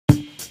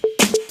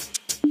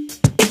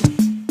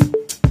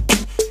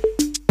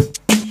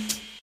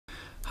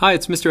Hi,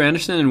 it's Mr.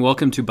 Andersen and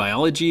welcome to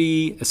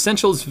Biology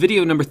Essentials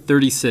video number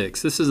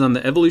 36. This is on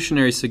the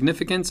evolutionary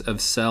significance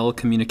of cell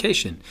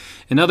communication.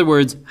 In other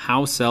words,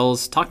 how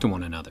cells talk to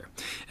one another.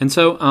 And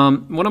so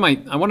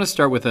I want to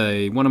start with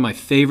one of my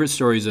favorite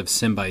stories of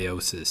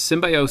symbiosis.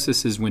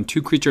 Symbiosis is when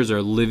two creatures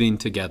are living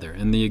together.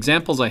 And the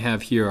examples I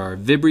have here are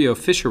Vibrio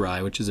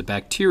fischeri, which is a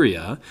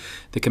bacteria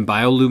that can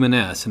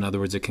bioluminesce. In other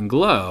words, it can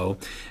glow.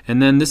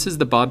 And then this is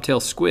the bobtail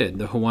squid,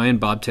 the Hawaiian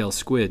bobtail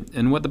squid.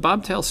 And what the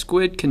bobtail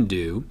squid can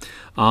do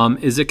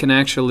is it can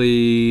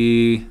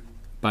actually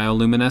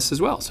bioluminesce as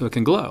well, so it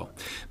can glow.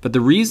 But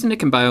the reason it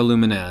can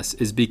bioluminesce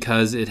is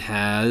because it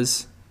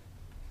has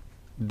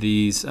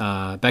these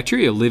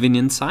bacteria living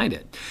inside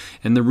it.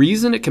 And the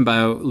reason it can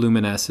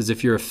bioluminesce is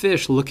if you're a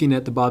fish looking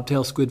at the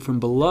bobtail squid from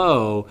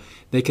below,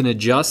 they can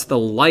adjust the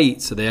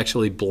light so they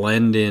actually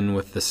blend in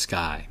with the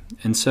sky.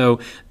 And so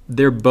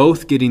they're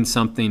both getting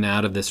something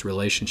out of this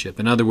relationship.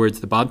 In other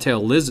words, the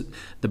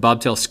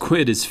bobtail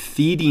squid is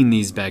feeding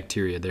these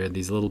bacteria. They're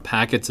these little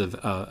packets of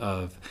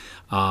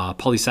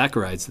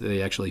polysaccharides that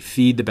they actually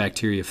feed the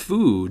bacteria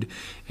food,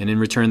 and in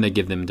return they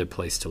give them a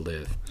place to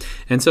live.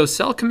 And so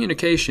cell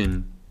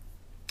communication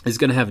is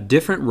going to have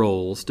different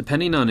roles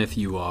depending on if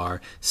you are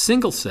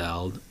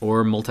single-celled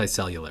or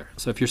multicellular.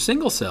 So if you're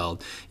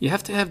single-celled, you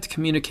have to have the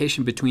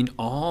communication between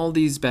all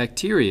these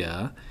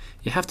bacteria.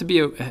 You have to be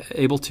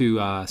able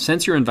to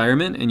sense your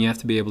environment, and you have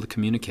to be able to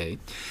communicate.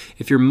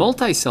 If you're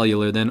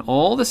multicellular, then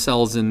all the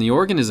cells in the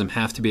organism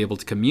have to be able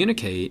to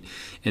communicate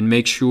and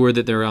make sure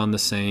that they're on the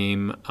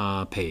same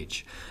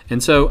page.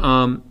 And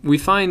so we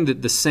find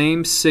that the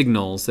same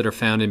signals that are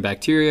found in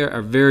bacteria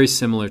are very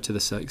similar to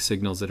the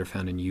signals that are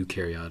found in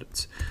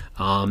eukaryotes.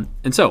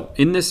 And so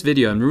in this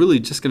video, I'm really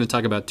just going to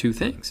talk about two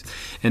things.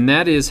 And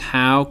that is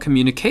how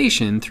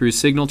communication through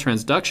signal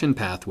transduction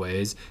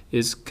pathways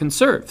is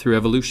conserved through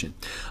evolution.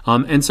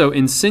 And so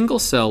in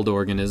single-celled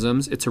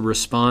organisms, it's a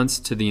response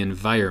to the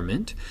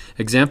environment.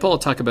 Example I'll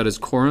talk about is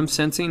quorum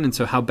sensing, and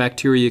so how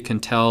bacteria can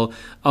tell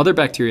other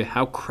bacteria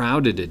how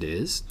crowded it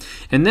is.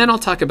 And then I'll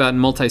talk about in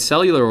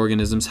multicellular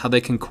organisms how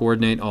they can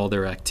coordinate all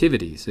their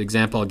activities. The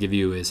example I'll give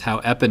you is how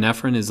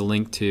epinephrine is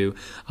linked to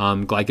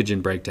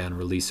glycogen breakdown,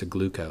 release of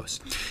glucose.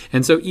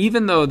 And so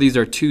even though these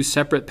are two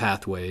separate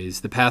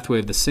pathways, the pathway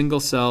of the single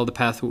cell, the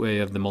pathway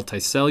of the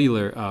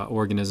multicellular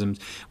organisms,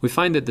 we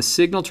find that the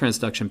signal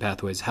transduction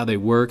pathways, how they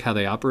work, how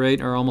they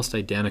operate, are almost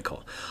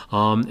identical.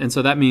 And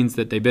so that means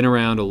that they've been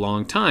around a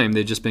long time.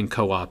 They've just been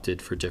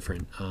co-opted for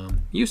different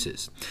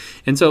uses.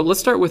 And so let's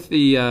start with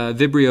the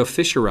Vibrio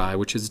fischeri,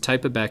 which is a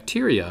type of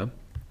bacteria.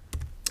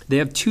 They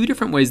have two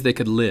different ways they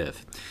could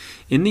live.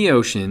 In the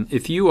ocean,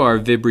 if you are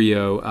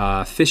Vibrio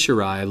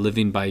fischeri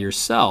living by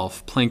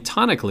yourself,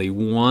 planktonically,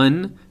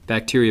 one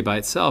bacteria by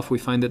itself, we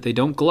find that they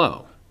don't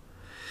glow.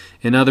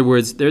 In other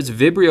words, there's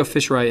Vibrio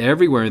fischeri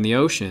everywhere in the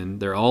ocean.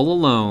 They're all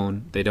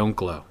alone. They don't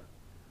glow.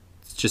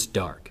 It's just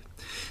dark.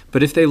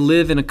 But if they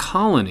live in a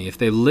colony, if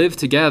they live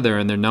together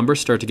and their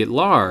numbers start to get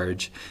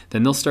large,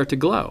 then they'll start to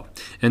glow.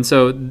 And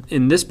so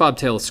in this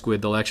bobtail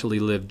squid, they'll actually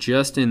live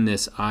just in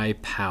this eye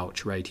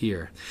pouch right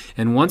here.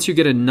 And once you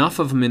get enough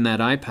of them in that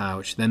eye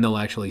pouch, then they'll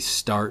actually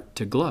start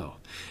to glow.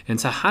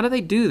 And so how do they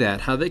do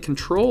that? How do they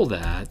control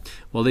that?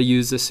 Well, they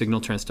use the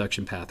signal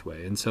transduction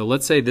pathway. And so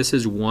let's say this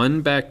is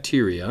one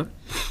bacteria.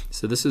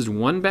 So this is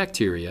one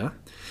bacteria.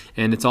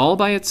 And it's all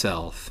by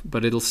itself,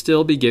 but it'll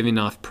still be giving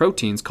off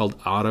proteins called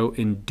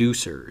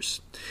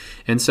autoinducers.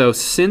 And so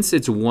since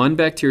it's one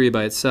bacteria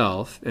by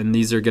itself, and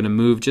these are going to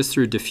move just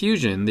through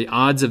diffusion, the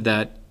odds of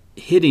that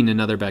hitting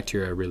another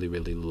bacteria are really,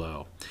 really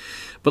low.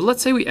 But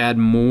let's say we add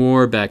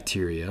more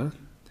bacteria,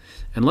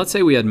 and let's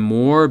say we add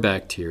more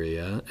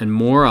bacteria and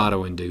more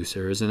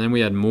autoinducers, and then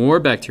we add more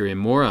bacteria and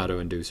more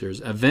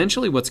autoinducers.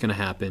 Eventually what's going to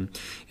happen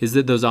is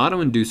that those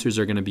autoinducers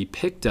are going to be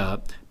picked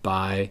up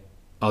by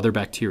other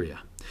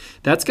bacteria.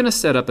 That's going to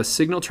set up a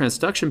signal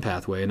transduction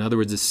pathway, in other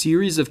words, a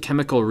series of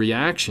chemical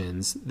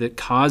reactions that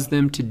cause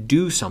them to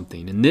do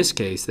something. In this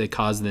case, they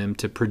cause them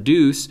to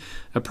produce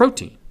a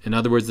protein. In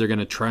other words, they're going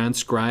to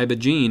transcribe a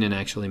gene and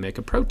actually make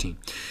a protein.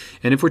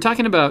 And if we're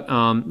talking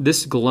about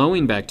this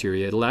glowing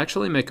bacteria, it'll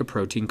actually make a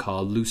protein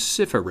called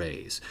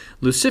luciferase.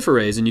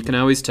 Luciferase, and you can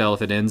always tell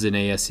if it ends in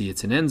ASE,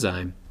 it's an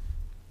enzyme.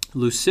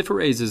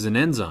 Luciferase is an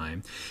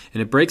enzyme,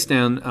 and it breaks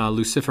down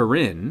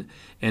luciferin,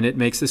 and it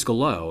makes this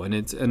glow. And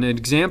it's an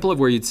example of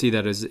where you'd see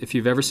that is if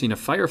you've ever seen a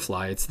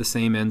firefly, it's the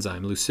same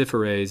enzyme,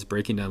 luciferase,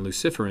 breaking down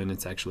luciferin,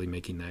 it's actually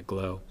making that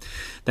glow.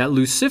 That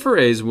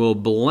luciferase will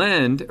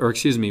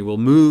will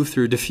move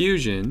through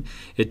diffusion.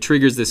 It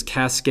triggers this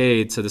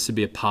cascade, so this would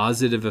be a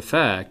positive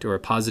effect or a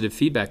positive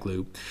feedback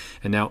loop,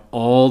 and now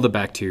all the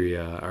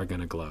bacteria are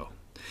going to glow.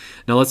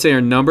 Now let's say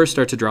our numbers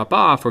start to drop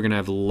off, we're going to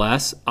have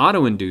less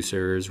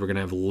autoinducers, we're going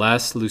to have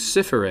less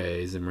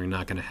luciferase, and we're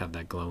not going to have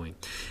that glowing.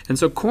 And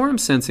so quorum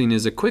sensing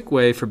is a quick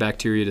way for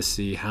bacteria to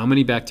see how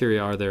many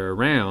bacteria are there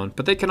around,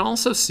 but they can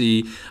also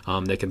see,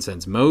 they can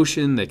sense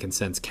motion, they can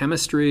sense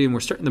chemistry, and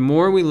the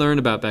more we learn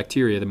about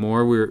bacteria, the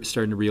more we're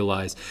starting to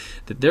realize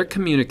that their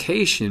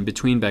communication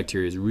between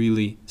bacteria is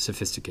really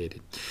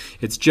sophisticated.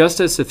 It's just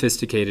as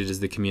sophisticated as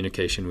the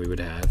communication we would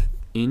have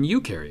in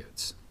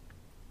eukaryotes.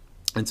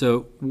 And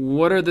so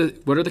what are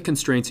the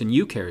constraints in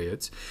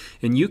eukaryotes?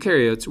 In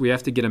eukaryotes, we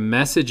have to get a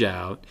message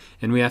out,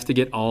 and we have to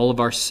get all of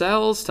our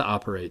cells to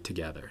operate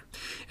together.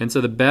 And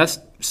so the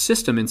best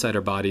system inside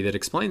our body that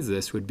explains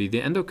this would be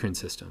the endocrine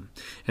system.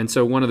 And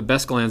so one of the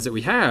best glands that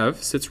we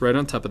have sits right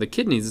on top of the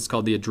kidneys. It's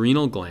called the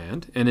adrenal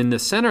gland. And in the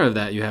center of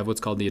that, you have what's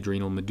called the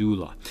adrenal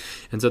medulla.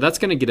 And so that's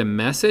going to get a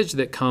message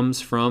that comes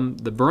from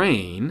the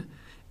brain,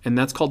 and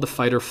that's called the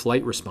fight or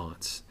flight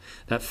response.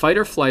 That fight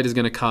or flight is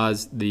going to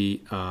cause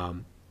the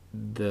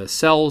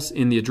cells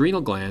in the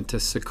adrenal gland to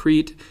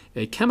secrete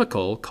a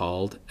chemical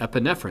called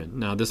epinephrine.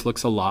 Now, this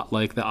looks a lot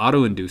like the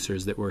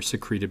autoinducers that were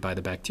secreted by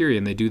the bacteria,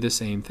 and they do the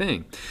same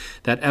thing.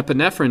 That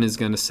epinephrine is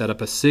going to set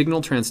up a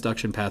signal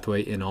transduction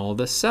pathway in all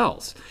the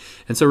cells.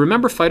 And so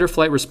remember, fight or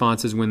flight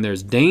response is when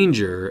there's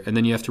danger, and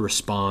then you have to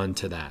respond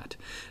to that.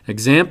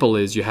 Example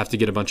is you have to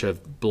get a bunch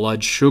of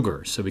blood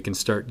sugar so we can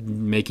start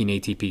making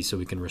ATP so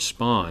we can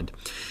respond.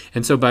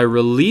 And so by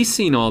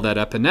releasing all that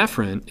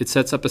epinephrine, it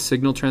sets up a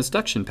signal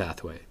transduction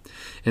pathway.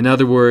 In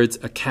other words,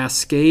 a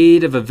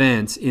cascade of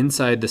events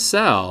inside the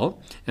cell,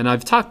 and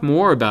I've talked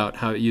more about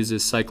how it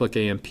uses cyclic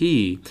AMP,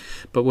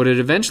 but what it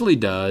eventually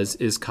does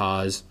is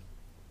cause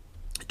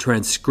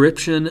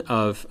transcription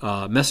of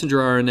messenger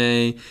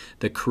RNA,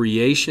 the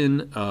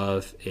creation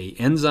of an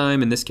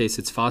enzyme, in this case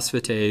it's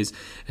phosphatase,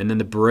 and then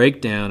the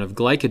breakdown of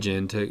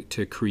glycogen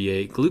to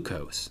create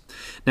glucose.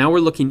 Now we're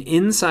looking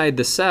inside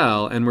the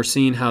cell, and we're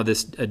seeing how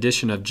this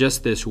addition of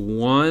just this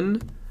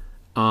one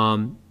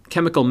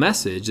chemical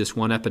message, this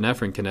one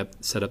epinephrine, can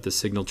set up the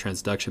signal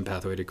transduction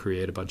pathway to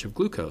create a bunch of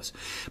glucose.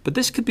 But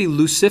this could be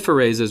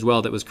luciferase as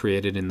well that was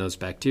created in those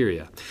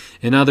bacteria.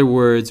 In other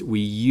words, we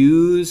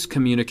use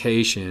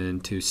communication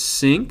to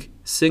sync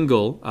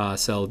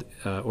single-celled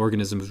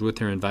organisms with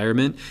their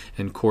environment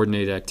and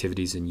coordinate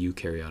activities in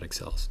eukaryotic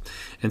cells.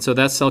 And so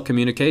that's cell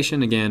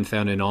communication, again,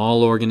 found in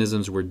all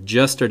organisms. We're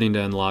just starting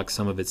to unlock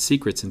some of its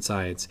secrets in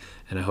science,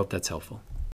 and I hope that's helpful.